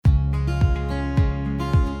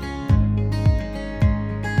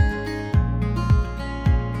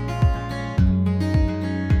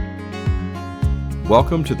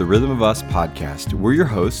Welcome to the Rhythm of Us podcast. We're your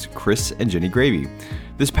hosts, Chris and Jenny Gravy.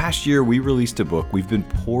 This past year, we released a book we've been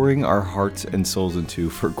pouring our hearts and souls into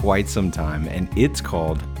for quite some time, and it's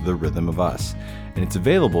called The Rhythm of Us. And it's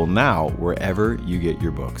available now wherever you get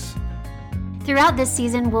your books. Throughout this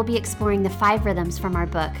season, we'll be exploring the 5 rhythms from our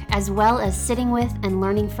book, as well as sitting with and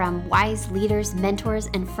learning from wise leaders, mentors,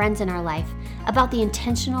 and friends in our life about the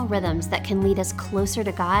intentional rhythms that can lead us closer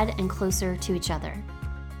to God and closer to each other.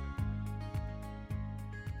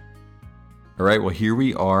 All right, well, here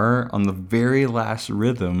we are on the very last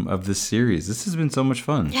rhythm of this series. This has been so much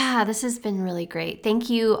fun. Yeah, this has been really great.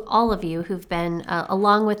 Thank you, all of you who've been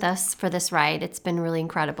along with us for this ride. It's been really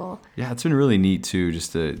incredible. Yeah, it's been really neat too.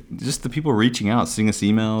 Just the people reaching out, sending us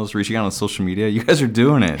emails, reaching out on social media. You guys are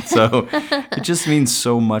doing it, so it just means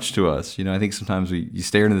so much to us. You know, I think sometimes you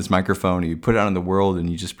stare into this microphone, and you put it out in the world,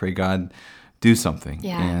 and you just pray, God, do something.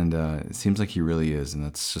 Yeah. And it seems like He really is, and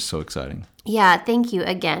that's just so exciting. Yeah, thank you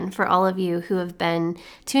again for all of you who have been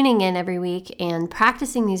tuning in every week and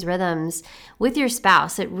practicing these rhythms with your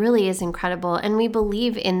spouse. It really is incredible. And we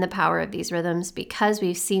believe in the power of these rhythms because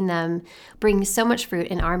we've seen them bring so much fruit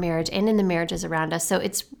in our marriage and in the marriages around us. So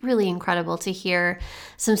it's really incredible to hear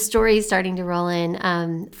some stories starting to roll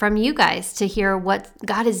in from you guys, to hear what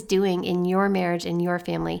God is doing in your marriage and your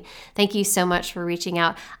family. Thank you so much for reaching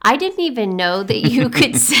out. I didn't even know that you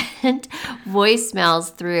could send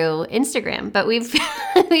voicemails through Instagram. But we've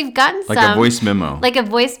gotten some. Like a voice memo. Like a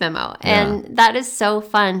voice memo. And that is so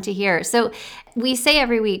fun to hear. So we say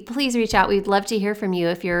every week, please reach out. We'd love to hear from you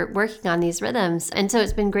if you're working on these rhythms. And so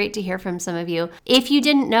it's been great to hear from some of you. If you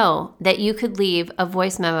didn't know that you could leave a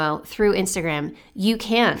voice memo through Instagram, you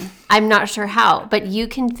can. I'm not sure how, but you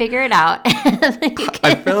can figure it out.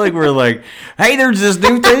 I feel like we're like, hey, there's this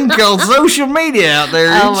new thing called social media out there.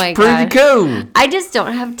 Oh it's pretty cool. I just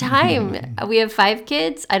don't have time. We have 5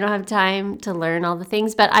 kids. I don't have time to learn all the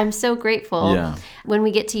things, but I'm so grateful when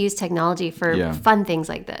we get to use technology for fun things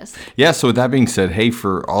like this. Yeah, so with that being said, hey,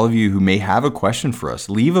 for all of you who may have a question for us,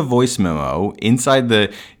 leave a voice memo inside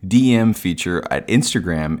the DM feature at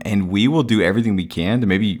Instagram, and we will do everything we can to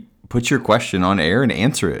maybe put your question on air and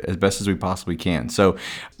answer it as best as we possibly can. So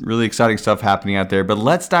really exciting stuff happening out there. But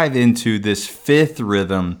let's dive into this 5th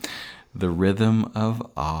rhythm, the rhythm of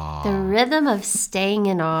awe. The rhythm of staying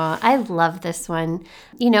in awe. I love this one.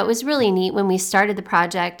 You know, it was really neat when we started the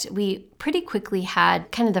project. We pretty quickly had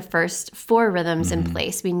kind of the first 4 rhythms in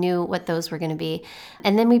place. We knew what those were going to be.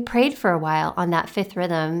 And then we prayed for a while on that 5th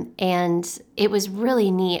rhythm. And it was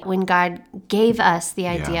really neat when God gave us the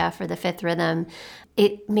idea for the 5th rhythm.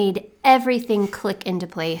 It made everything click into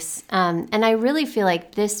place. And I really feel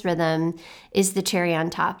like this rhythm is the cherry on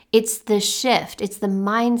top. It's the shift. It's the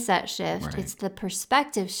mindset shift. Right. It's the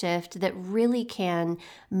perspective shift that really can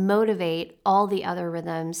motivate all the other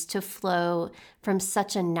rhythms to flow from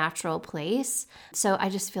such a natural place. So I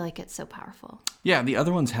just feel like it's so powerful. Yeah, the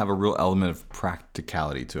other ones have a real element of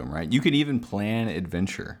practicality to them, right? You could even plan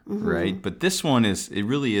adventure, right? But this one it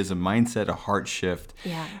really is a mindset, a heart shift.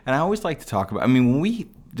 Yeah. And I always like to talk about, when we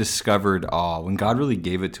discovered awe, when God really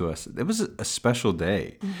gave it to us, it was a special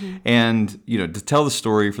day. And, to tell the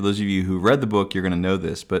story, for those of you who read the book, you're going to know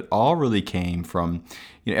this, but awe really came from,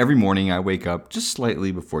 every morning I wake up just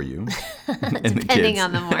slightly before you. And Depending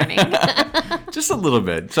on the morning. Just a little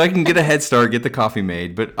bit, so I can get a head start, get the coffee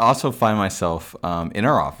made, but also find myself in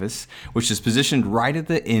our office, which is positioned right at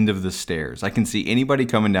the end of the stairs. I can see anybody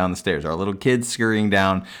coming down the stairs, our little kids scurrying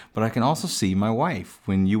down, but I can also see my wife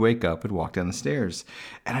when you wake up and walk down the stairs.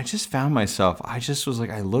 And I just found myself, I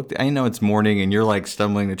know it's morning and you're like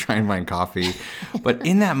stumbling to try and find coffee, but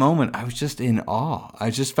in that moment, I was just in awe. I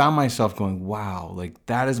just found myself going, wow, like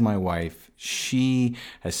that is my wife. She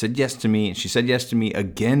has said yes to me, and she said yes to me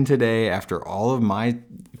again today after all of my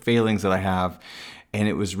failings that I have. And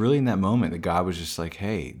it was really in that moment that God was just like,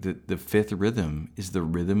 hey, the 5th rhythm is the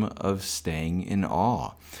rhythm of staying in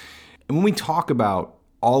awe. And when we talk about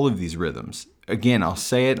all of these rhythms, again, I'll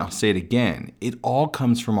say it and I'll say it again. It all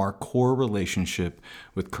comes from our core relationship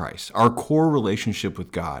with Christ, our core relationship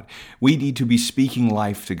with God. We need to be speaking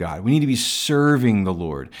life to God. We need to be serving the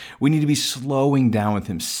Lord. We need to be slowing down with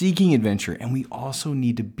Him, seeking adventure. And we also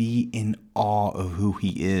need to be in awe of who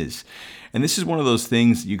He is. And this is one of those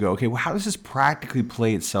things that you go, okay, well, how does this practically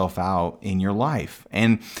play itself out in your life?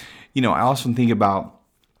 And, I also think about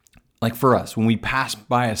Like for us, when we pass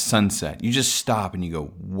by a sunset, you just stop and you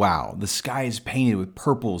go, wow, the sky is painted with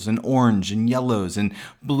purples and orange and yellows and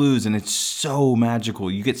blues, and it's so magical.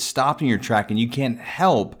 You get stopped in your track and you can't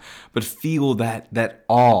help but feel that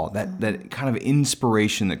awe, that kind of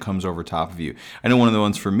inspiration that comes over top of you. I know one of the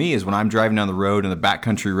ones for me is when I'm driving down the road in the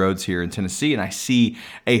backcountry roads here in Tennessee and I see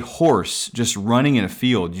a horse just running in a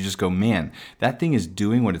field. You just go, man, that thing is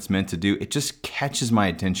doing what it's meant to do. It just catches my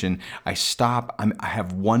attention. I stop. I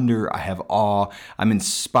have wonder. I have awe. I'm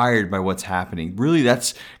inspired by what's happening. Really,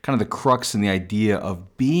 that's kind of the crux and the idea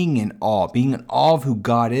of being in awe of who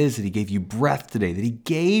God is, that He gave you breath today, that He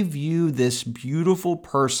gave you this beautiful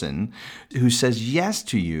person who says yes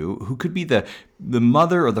to you, who could be the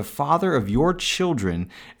mother or the father of your children,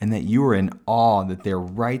 and that you are in awe that they're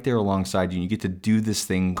right there alongside you and you get to do this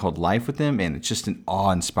thing called life with them, and it's just an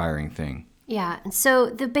awe-inspiring thing. Yeah, and so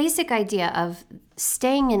the basic idea of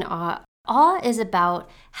staying in awe is about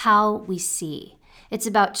how we see. It's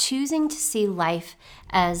about choosing to see life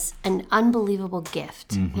as an unbelievable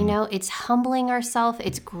gift. You know, it's humbling ourselves,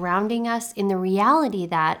 it's grounding us in the reality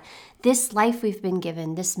that this life we've been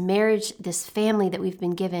given, this marriage, this family that we've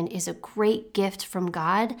been given is a great gift from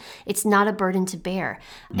God. It's not a burden to bear.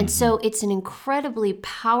 And so it's an incredibly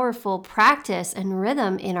powerful practice and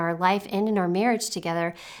rhythm in our life and in our marriage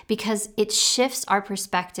together, because it shifts our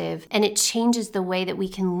perspective and it changes the way that we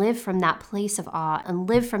can live from that place of awe and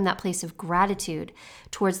live from that place of gratitude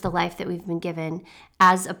towards the life that we've been given,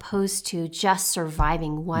 as opposed to just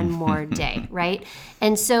surviving one more day, right?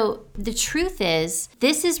 And so the truth is,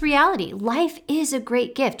 this is reality. Life is a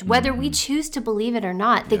great gift. Whether we choose to believe it or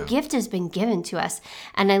not, the gift has been given to us.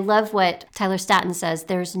 And I love what Tyler Staton says,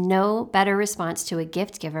 there's no better response to a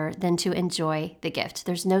gift giver than to enjoy the gift.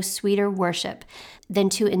 There's no sweeter worship than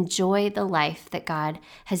to enjoy the life that God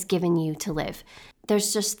has given you to live.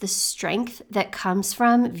 There's just the strength that comes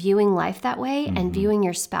from viewing life that way and viewing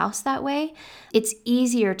your spouse that way. It's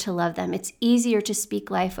easier to love them. It's easier to speak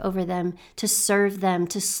life over them, to serve them,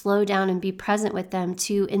 to slow down and be present with them,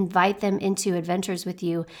 to invite them into adventures with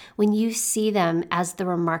you when you see them as the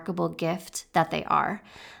remarkable gift that they are,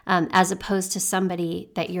 as opposed to somebody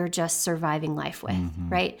that you're just surviving life with,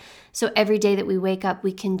 right? So every day that we wake up,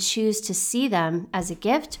 we can choose to see them as a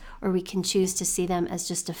gift, or we can choose to see them as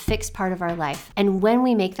just a fixed part of our life. And when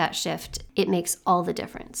we make that shift, it makes all the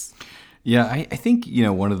difference. Yeah, I think,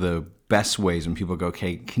 one of the best ways when people go,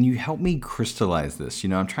 okay, can you help me crystallize this?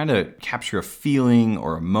 I'm trying to capture a feeling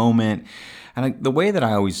or a moment. And the way that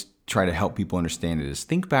I always try to help people understand it is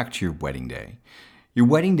think back to your wedding day. Your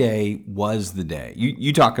wedding day was the day.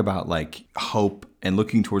 You talk about like hope and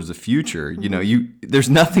looking towards the future. There's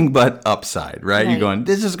nothing but upside, right? You're going,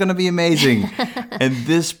 this is going to be amazing. And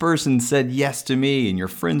this person said yes to me, and your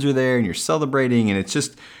friends are there and you're celebrating. And it's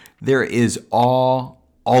just, there is all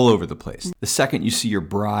over the place. The second you see your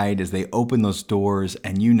bride as they open those doors,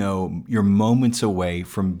 and you're moments away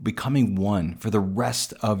from becoming one for the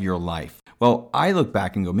rest of your life. Well, I look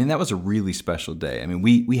back and go, man, that was a really special day. I mean,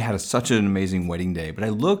 we had such an amazing wedding day, but I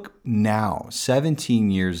look now, 17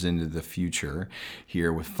 years into the future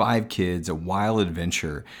here with 5 kids, a wild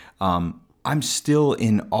adventure. I'm still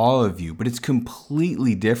in awe of you, but it's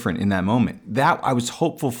completely different in that moment. That I was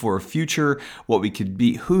hopeful for a future, what we could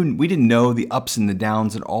be. We didn't know the ups and the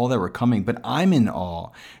downs and all that were coming, but I'm in awe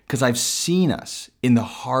because I've seen us in the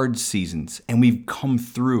hard seasons and we've come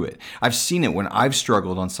through it. I've seen it when I've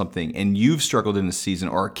struggled on something and you've struggled in the season,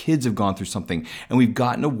 or our kids have gone through something and we've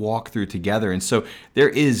gotten to walk through it together. And so there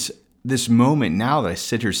is this moment now that I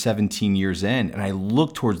sit here 17 years in and I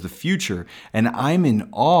look towards the future and I'm in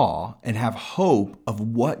awe and have hope of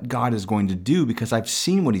what God is going to do, because I've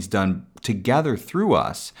seen what He's done together through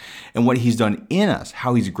us and what He's done in us,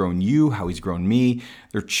 how He's grown you, how He's grown me.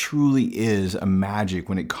 There truly is a magic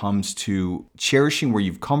when it comes to cherishing where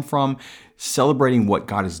you've come from, celebrating what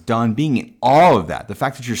God has done, being in awe of that. The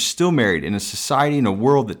fact that you're still married in a society, in a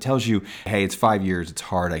world that tells you, hey, it's 5 years, it's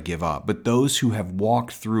hard, I give up. But those who have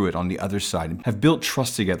walked through it on the other side, have built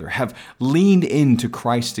trust together, have leaned into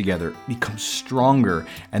Christ together, become stronger.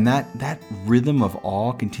 And that rhythm of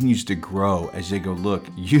awe continues to grow as they go, look,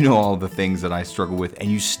 you know all the things that I struggle with,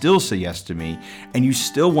 and you still say yes to me, and you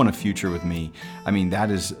still want a future with me. I mean, that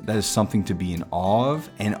is something to be in awe of.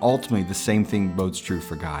 And ultimately, the same thing bodes true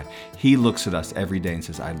for God. He looks at us every day and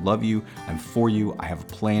says, I love you, I'm for you, I have a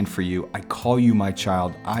plan for you, I call you my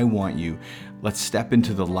child, I want you. Let's step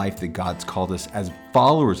into the life that God's called us as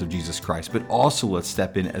followers of Jesus Christ, but also let's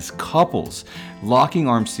step in as couples, locking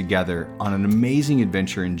arms together on an amazing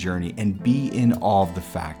adventure and journey, and be in awe of the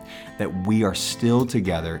fact that we are still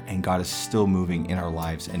together and God is still moving in our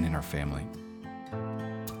lives and in our family.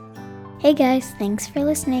 Hey guys, thanks for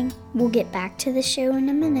listening. We'll get back to the show in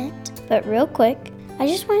a minute. But real quick, I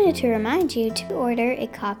just wanted to remind you to order a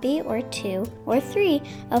copy or 2 or 3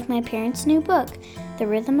 of my parents' new book, The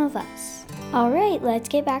Rhythm of Us. All right, let's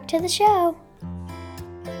get back to the show.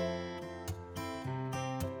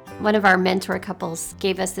 One of our mentor couples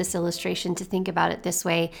gave us this illustration to think about it this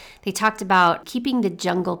way. They talked about keeping the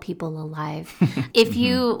jungle people alive. If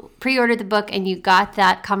you pre-ordered the book and you got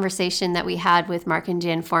that conversation that we had with Mark and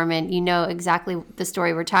Jan Foreman, you know exactly the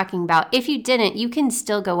story we're talking about. If you didn't, you can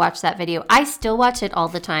still go watch that video. I still watch it all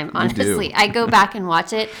the time, honestly. I go back and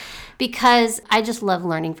watch it because I just love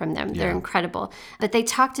learning from them. They're incredible. But they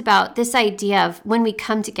talked about this idea of when we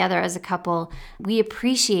come together as a couple, we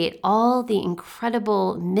appreciate all the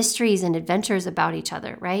incredible mysteries and adventures about each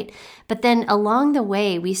other, right? But then along the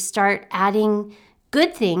way, we start adding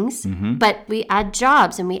good things, but we add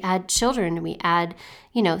jobs and we add children and we add,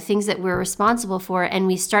 things that we're responsible for. And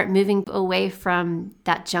we start moving away from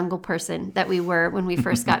that jungle person that we were when we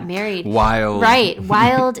first got married. Wild. Right.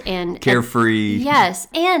 Wild and carefree. Yes.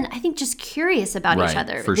 And I think just curious about each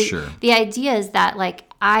other. For sure. The idea is that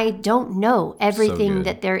I don't know everything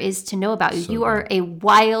that there is to know about you. You are a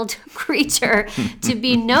wild creature to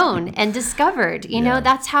be known and discovered. You know,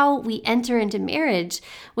 that's how we enter into marriage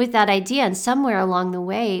with that idea. And somewhere along the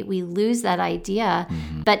way, we lose that idea.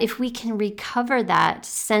 But if we can recover that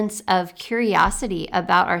sense of curiosity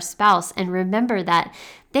about our spouse and remember that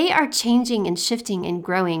they are changing and shifting and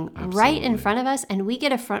growing right in front of us, and we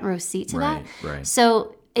get a front row seat to that. Right.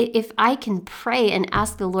 So if I can pray and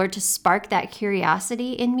ask the Lord to spark that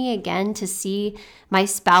curiosity in me again to see my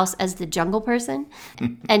spouse as the jungle person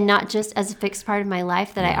and not just as a fixed part of my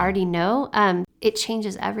life that I already know, it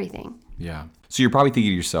changes everything. Yeah. So you're probably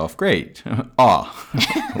thinking to yourself, great,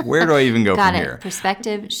 where do I even go from here?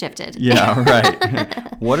 Perspective shifted. Yeah,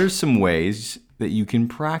 right. What are some ways that you can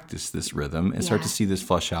practice this rhythm and start to see this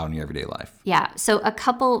flesh out in your everyday life? Yeah, so a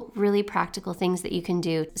couple really practical things that you can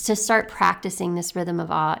do to start practicing this rhythm of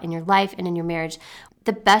awe in your life and in your marriage.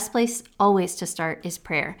 The best place always to start is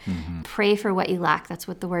prayer. Pray for what you lack. That's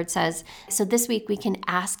what the word says. So this week we can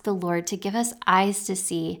ask the Lord to give us eyes to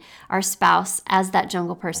see our spouse as that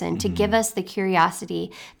jungle person, to give us the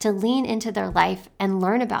curiosity to lean into their life and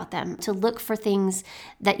learn about them, to look for things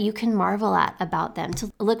that you can marvel at about them,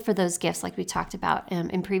 to look for those gifts like we talked about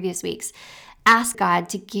in previous weeks. Ask God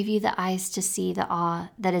to give you the eyes to see the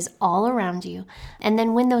awe that is all around you. And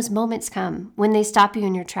then when those moments come, when they stop you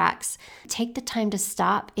in your tracks, take the time to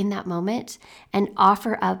stop in that moment and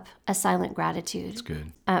offer up a silent gratitude. That's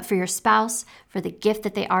good. For your spouse, for the gift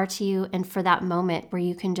that they are to you, and for that moment where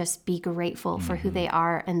you can just be grateful for who they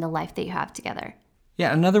are and the life that you have together.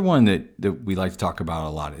 Yeah, another one that we like to talk about a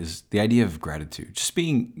lot is the idea of gratitude. Just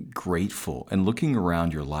being grateful and looking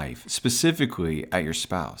around your life, specifically at your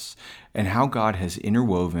spouse, and how God has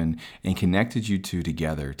interwoven and connected you two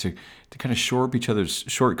together to kind of shore up each other's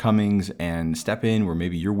shortcomings and step in where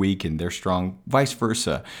maybe you're weak and they're strong, vice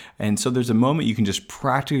versa. And so there's a moment you can just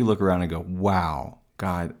practically look around and go, wow,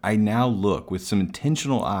 God, I now look with some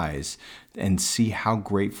intentional eyes and see how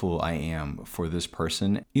grateful I am for this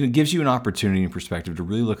person. It gives you an opportunity and perspective to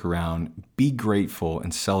really look around, be grateful,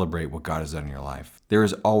 and celebrate what God has done in your life. There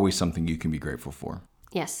is always something you can be grateful for.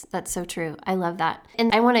 Yes, that's so true. I love that.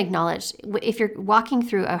 And I want to acknowledge, if you're walking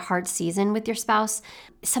through a hard season with your spouse,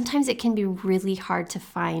 sometimes it can be really hard to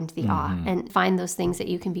find the awe and find those things that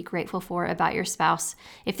you can be grateful for about your spouse.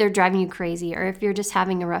 If they're driving you crazy or if you're just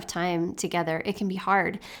having a rough time together, it can be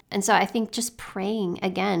hard. And so I think just praying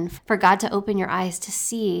again for God to open your eyes to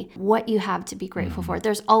see what you have to be grateful for.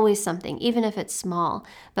 There's always something, even if it's small,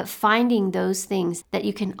 but finding those things that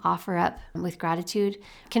you can offer up with gratitude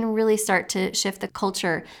can really start to shift the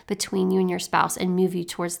culture between you and your spouse and move you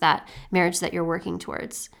towards that marriage that you're working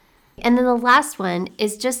towards. And then the last one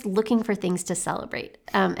is just looking for things to celebrate.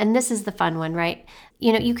 And this is the fun one, right?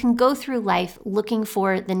 You can go through life looking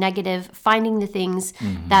for the negative, finding the things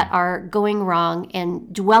that are going wrong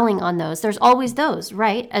and dwelling on those. There's always those,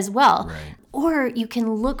 right, as well. Right. Or you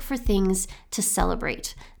can look for things to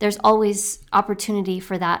celebrate. There's always opportunity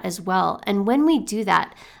for that as well. And when we do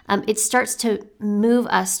that, it starts to move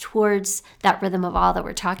us towards that rhythm of awe that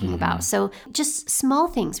we're talking about. So just small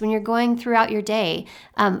things when you're going throughout your day,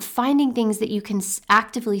 finding things that you can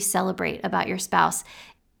actively celebrate about your spouse.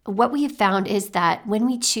 what we have found is that when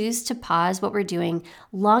we choose to pause what we're doing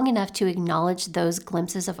long enough to acknowledge those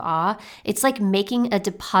glimpses of awe, it's like making a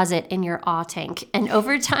deposit in your awe tank. And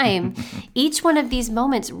over time, each one of these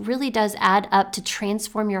moments really does add up to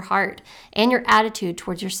transform your heart and your attitude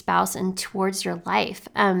towards your spouse and towards your life.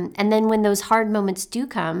 And then when those hard moments do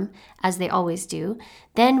come, as they always do,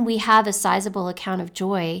 then we have a sizable account of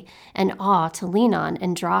joy and awe to lean on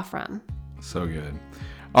and draw from. So good.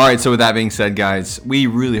 All right, so with that being said, guys, we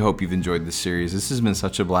really hope you've enjoyed this series. This has been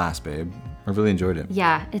such a blast, babe. I've really enjoyed it.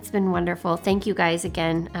 Yeah, it's been wonderful. Thank you guys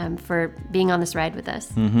again for being on this ride with us.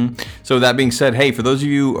 So with that being said, hey, for those of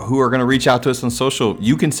you who are going to reach out to us on social,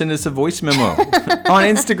 you can send us a voice memo on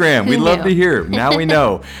Instagram. We'd love to hear it. Now we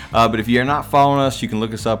know. But if you're not following us, you can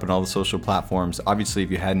look us up on all the social platforms. Obviously, if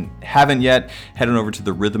you haven't yet, head on over to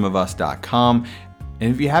therhythmofus.com. And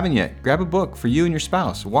if you haven't yet, grab a book for you and your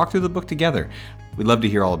spouse. Walk through the book together. We'd love to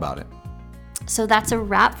hear all about it. So that's a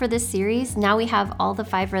wrap for this series. Now we have all the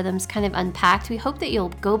 5 rhythms kind of unpacked. We hope that you'll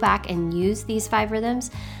go back and use these 5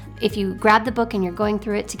 rhythms. If you grab the book and you're going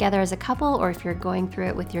through it together as a couple, or if you're going through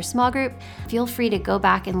it with your small group, feel free to go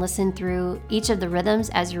back and listen through each of the rhythms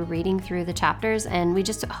as you're reading through the chapters. And we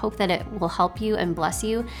just hope that it will help you and bless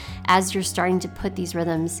you as you're starting to put these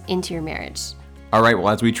rhythms into your marriage. All right, well,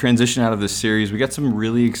 as we transition out of this series, we got some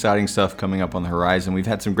really exciting stuff coming up on the horizon. We've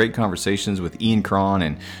had some great conversations with Ian Cron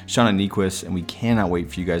and Shauna Niequist, and we cannot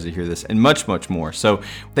wait for you guys to hear this and much, much more. So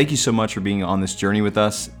thank you so much for being on this journey with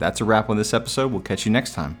us. That's a wrap on this episode. We'll catch you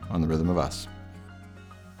next time on The Rhythm of Us.